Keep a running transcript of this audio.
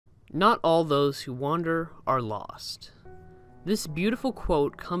Not all those who wander are lost. This beautiful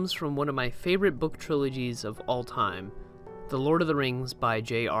quote comes from one of my favorite book trilogies of all time, The Lord of the Rings by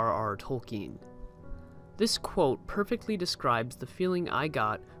J.R.R. Tolkien. This quote perfectly describes the feeling I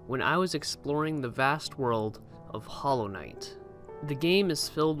got when I was exploring the vast world of Hollow Knight. The game is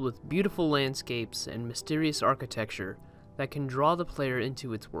filled with beautiful landscapes and mysterious architecture that can draw the player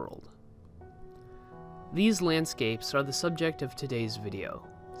into its world. These landscapes are the subject of today's video.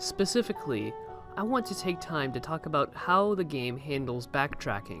 Specifically, I want to take time to talk about how the game handles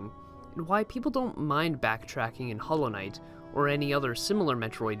backtracking, and why people don't mind backtracking in Hollow Knight or any other similar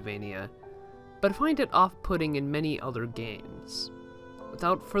Metroidvania, but find it off-putting in many other games.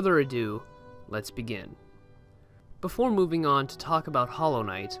 Without further ado, let's begin. Before moving on to talk about Hollow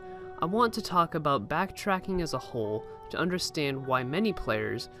Knight, I want to talk about backtracking as a whole to understand why many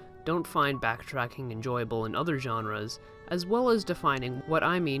players don't find backtracking enjoyable in other genres, as well as defining what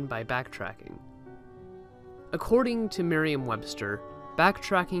I mean by backtracking. According to Merriam-Webster,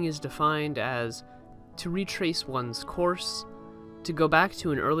 backtracking is defined as to retrace one's course, to go back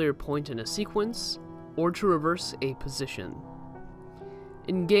to an earlier point in a sequence, or to reverse a position.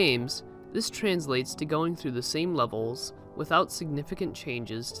 In games, this translates to going through the same levels without significant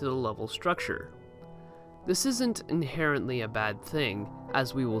changes to the level structure. This isn't inherently a bad thing,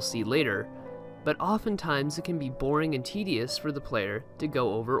 as we will see later, but oftentimes it can be boring and tedious for the player to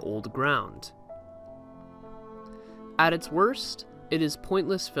go over old ground. At its worst, it is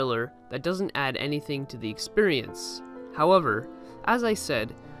pointless filler that doesn't add anything to the experience. However, as I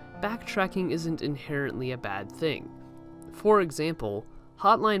said, backtracking isn't inherently a bad thing. For example,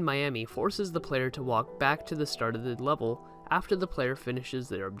 Hotline Miami forces the player to walk back to the start of the level after the player finishes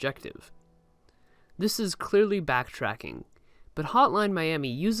their objective. This is clearly backtracking, but Hotline Miami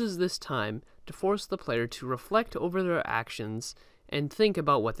uses this time to force the player to reflect over their actions and think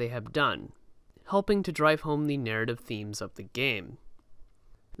about what they have done, helping to drive home the narrative themes of the game.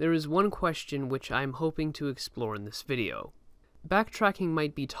 There is one question which I am hoping to explore in this video. Backtracking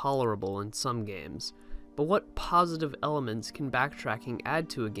might be tolerable in some games, but what positive elements can backtracking add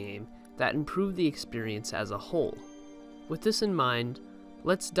to a game that improve the experience as a whole? With this in mind,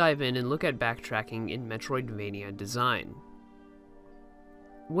 let's dive in and look at backtracking in Metroidvania design.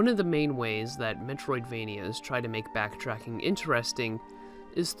 One of the main ways that Metroidvanias try to make backtracking interesting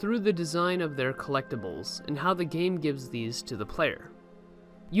is through the design of their collectibles and how the game gives these to the player.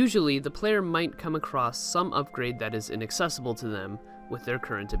 Usually, the player might come across some upgrade that is inaccessible to them with their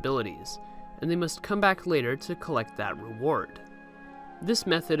current abilities, and they must come back later to collect that reward. This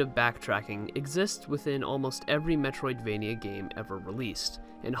method of backtracking exists within almost every Metroidvania game ever released,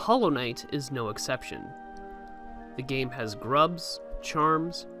 and Hollow Knight is no exception. The game has grubs,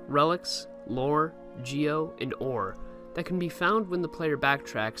 charms, relics, lore, geo, and ore that can be found when the player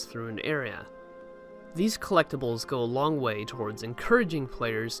backtracks through an area. These collectibles go a long way towards encouraging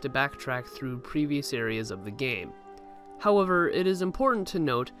players to backtrack through previous areas of the game. However, it is important to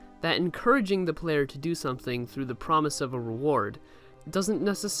note that encouraging the player to do something through the promise of a reward doesn't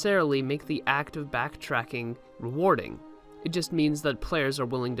necessarily make the act of backtracking rewarding. It just means that players are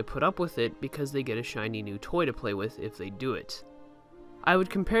willing to put up with it because they get a shiny new toy to play with if they do it. I would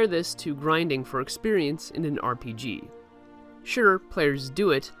compare this to grinding for experience in an RPG. Sure, players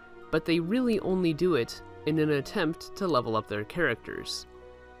do it, but they really only do it in an attempt to level up their characters.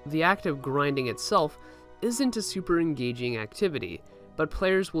 The act of grinding itself isn't a super engaging activity, but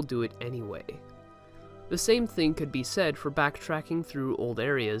players will do it anyway. The same thing could be said for backtracking through old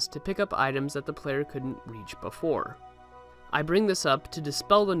areas to pick up items that the player couldn't reach before. I bring this up to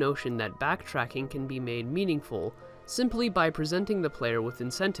dispel the notion that backtracking can be made meaningful simply by presenting the player with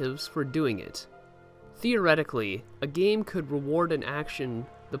incentives for doing it. Theoretically, a game could reward an action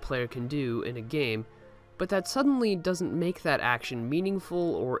the player can do in a game, but that suddenly doesn't make that action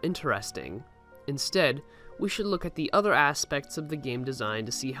meaningful or interesting. Instead, we should look at the other aspects of the game design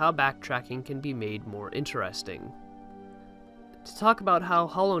to see how backtracking can be made more interesting. To talk about how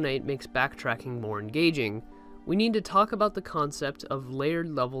Hollow Knight makes backtracking more engaging, we need to talk about the concept of layered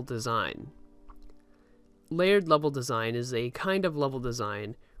level design. Layered level design is a kind of level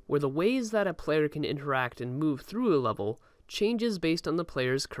design where the ways that a player can interact and move through a level changes based on the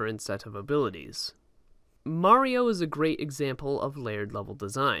player's current set of abilities. Mario is a great example of layered level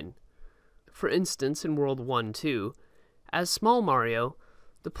design. For instance, in World 1-2, as Small Mario,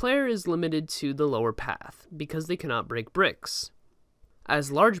 the player is limited to the lower path because they cannot break bricks.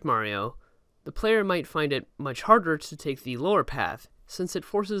 As Large Mario, the player might find it much harder to take the lower path since it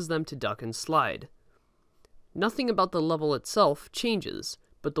forces them to duck and slide. Nothing about the level itself changes,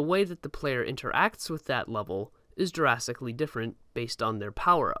 but the way that the player interacts with that level is drastically different based on their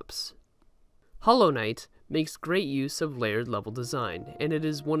power-ups. Hollow Knight makes great use of layered level design, and it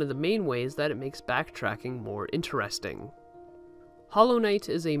is one of the main ways that it makes backtracking more interesting. Hollow Knight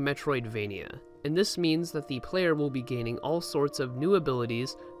is a Metroidvania, and this means that the player will be gaining all sorts of new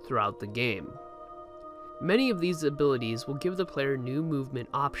abilities throughout the game. Many of these abilities will give the player new movement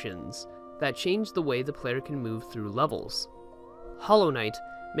options that change the way the player can move through levels. Hollow Knight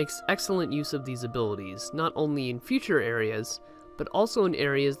makes excellent use of these abilities, not only in future areas, but also in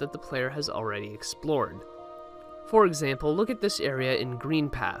areas that the player has already explored. For example, look at this area in Green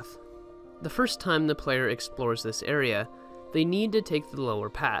Path. The first time the player explores this area, they need to take the lower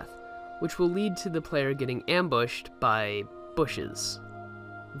path, which will lead to the player getting ambushed by bushes.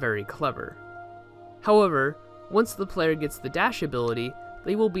 Very clever. However, once the player gets the dash ability,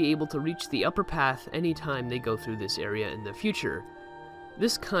 they will be able to reach the upper path anytime they go through this area in the future.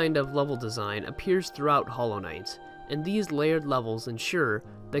 This kind of level design appears throughout Hollow Knight, and these layered levels ensure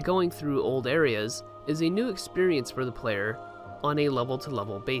that going through old areas is a new experience for the player on a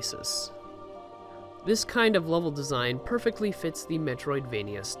level-to-level basis. This kind of level design perfectly fits the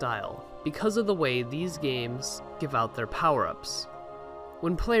Metroidvania style, because of the way these games give out their power-ups.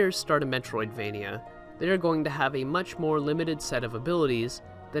 When players start a Metroidvania, they are going to have a much more limited set of abilities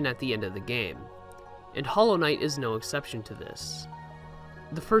than at the end of the game, and Hollow Knight is no exception to this.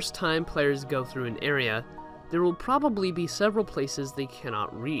 The first time players go through an area, there will probably be several places they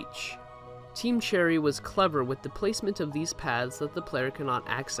cannot reach. Team Cherry was clever with the placement of these paths that the player cannot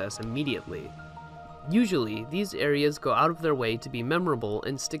access immediately. Usually, these areas go out of their way to be memorable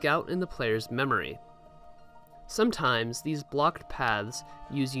and stick out in the player's memory. Sometimes, these blocked paths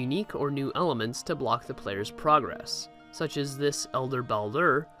use unique or new elements to block the player's progress, such as this Elder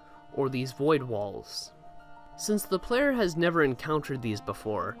Baldur, or these void walls. Since the player has never encountered these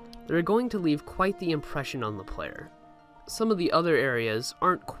before, they're going to leave quite the impression on the player. Some of the other areas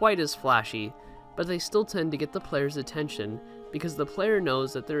aren't quite as flashy, but they still tend to get the player's attention because the player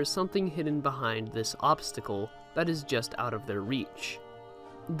knows that there is something hidden behind this obstacle that is just out of their reach.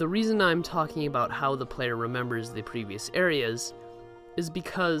 The reason I'm talking about how the player remembers the previous areas is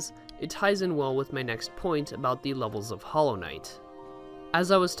because it ties in well with my next point about the levels of Hollow Knight.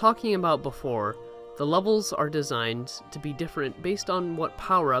 As I was talking about before, the levels are designed to be different based on what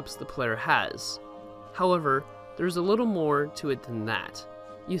power-ups the player has. However, there's a little more to it than that.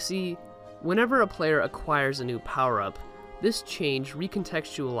 You see, whenever a player acquires a new power-up, this change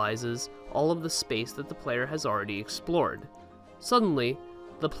recontextualizes all of the space that the player has already explored. Suddenly,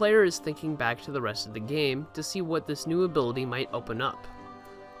 the player is thinking back to the rest of the game to see what this new ability might open up.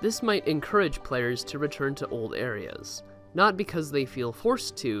 This might encourage players to return to old areas, not because they feel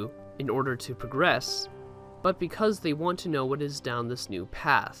forced to in order to progress, but because they want to know what is down this new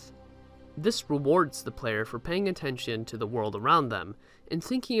path. This rewards the player for paying attention to the world around them and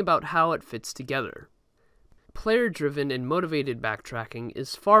thinking about how it fits together. Player-driven and motivated backtracking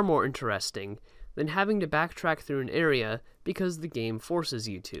is far more interesting than having to backtrack through an area because the game forces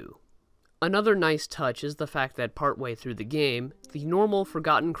you to. Another nice touch is the fact that partway through the game, the normal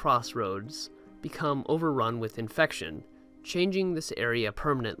forgotten crossroads become overrun with infection, changing this area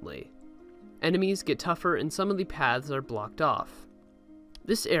permanently. Enemies get tougher and some of the paths are blocked off.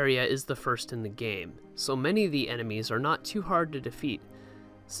 This area is the first in the game, so many of the enemies are not too hard to defeat,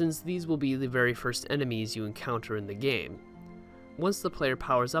 since these will be the very first enemies you encounter in the game. Once the player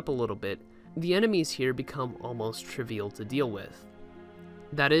powers up a little bit, the enemies here become almost trivial to deal with.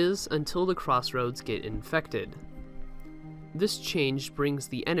 That is, until the crossroads get infected. This change brings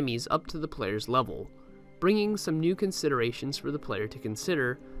the enemies up to the player's level, bringing some new considerations for the player to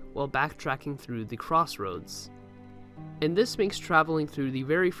consider while backtracking through the crossroads. And this makes traveling through the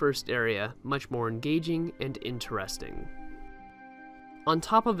very first area much more engaging and interesting. On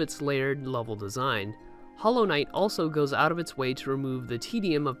top of its layered level design, Hollow Knight also goes out of its way to remove the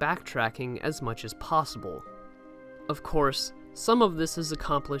tedium of backtracking as much as possible. Of course, some of this is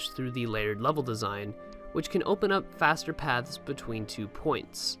accomplished through the layered level design, which can open up faster paths between 2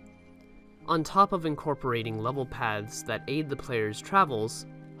 points. On top of incorporating level paths that aid the player's travels,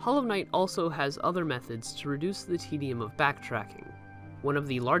 Hollow Knight also has other methods to reduce the tedium of backtracking. One of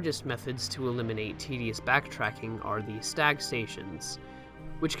the largest methods to eliminate tedious backtracking are the stag stations,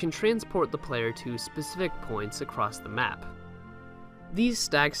 which can transport the player to specific points across the map. These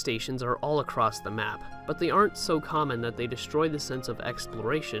stag stations are all across the map, but they aren't so common that they destroy the sense of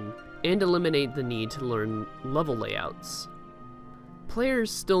exploration and eliminate the need to learn level layouts.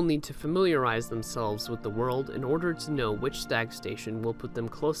 Players still need to familiarize themselves with the world in order to know which stag station will put them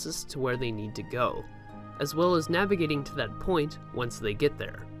closest to where they need to go, as well as navigating to that point once they get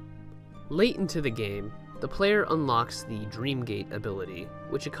there. Late into the game, the player unlocks the Dreamgate ability,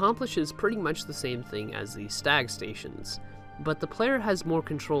 which accomplishes pretty much the same thing as the Stag Stations, but the player has more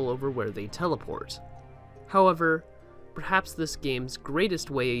control over where they teleport. However, perhaps this game's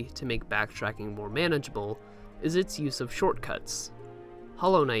greatest way to make backtracking more manageable is its use of shortcuts.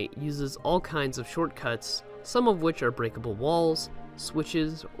 Hollow Knight uses all kinds of shortcuts, some of which are breakable walls,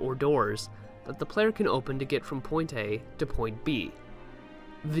 switches, or doors that the player can open to get from point A to point B.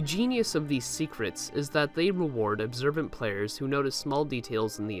 The genius of these secrets is that they reward observant players who notice small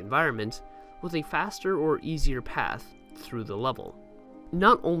details in the environment with a faster or easier path through the level.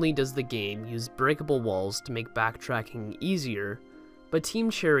 Not only does the game use breakable walls to make backtracking easier, but Team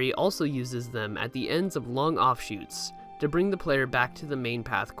Cherry also uses them at the ends of long offshoots to bring the player back to the main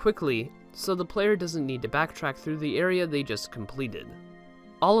path quickly, so the player doesn't need to backtrack through the area they just completed.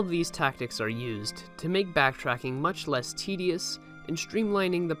 All of these tactics are used to make backtracking much less tedious and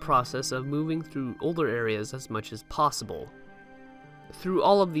streamlining the process of moving through older areas as much as possible. Through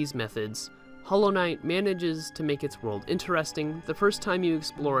all of these methods, Hollow Knight manages to make its world interesting the first time you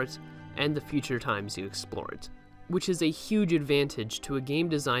explore it and the future times you explore it, which is a huge advantage to a game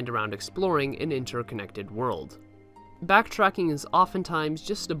designed around exploring an interconnected world. Backtracking is oftentimes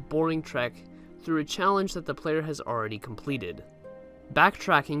just a boring trek through a challenge that the player has already completed.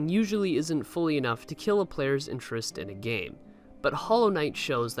 Backtracking usually isn't fully enough to kill a player's interest in a game, but Hollow Knight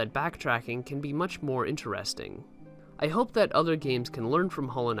shows that backtracking can be much more interesting. I hope that other games can learn from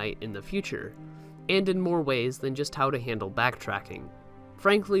Hollow Knight in the future, and in more ways than just how to handle backtracking.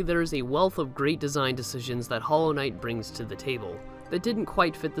 Frankly, there is a wealth of great design decisions that Hollow Knight brings to the table that didn't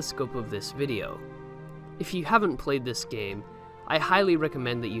quite fit the scope of this video. If you haven't played this game, I highly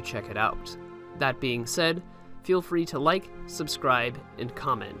recommend that you check it out. That being said, feel free to like, subscribe, and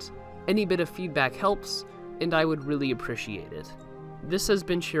comment. Any bit of feedback helps, and I would really appreciate it. This has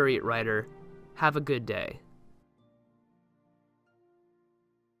been Chariot Rider. Have a good day.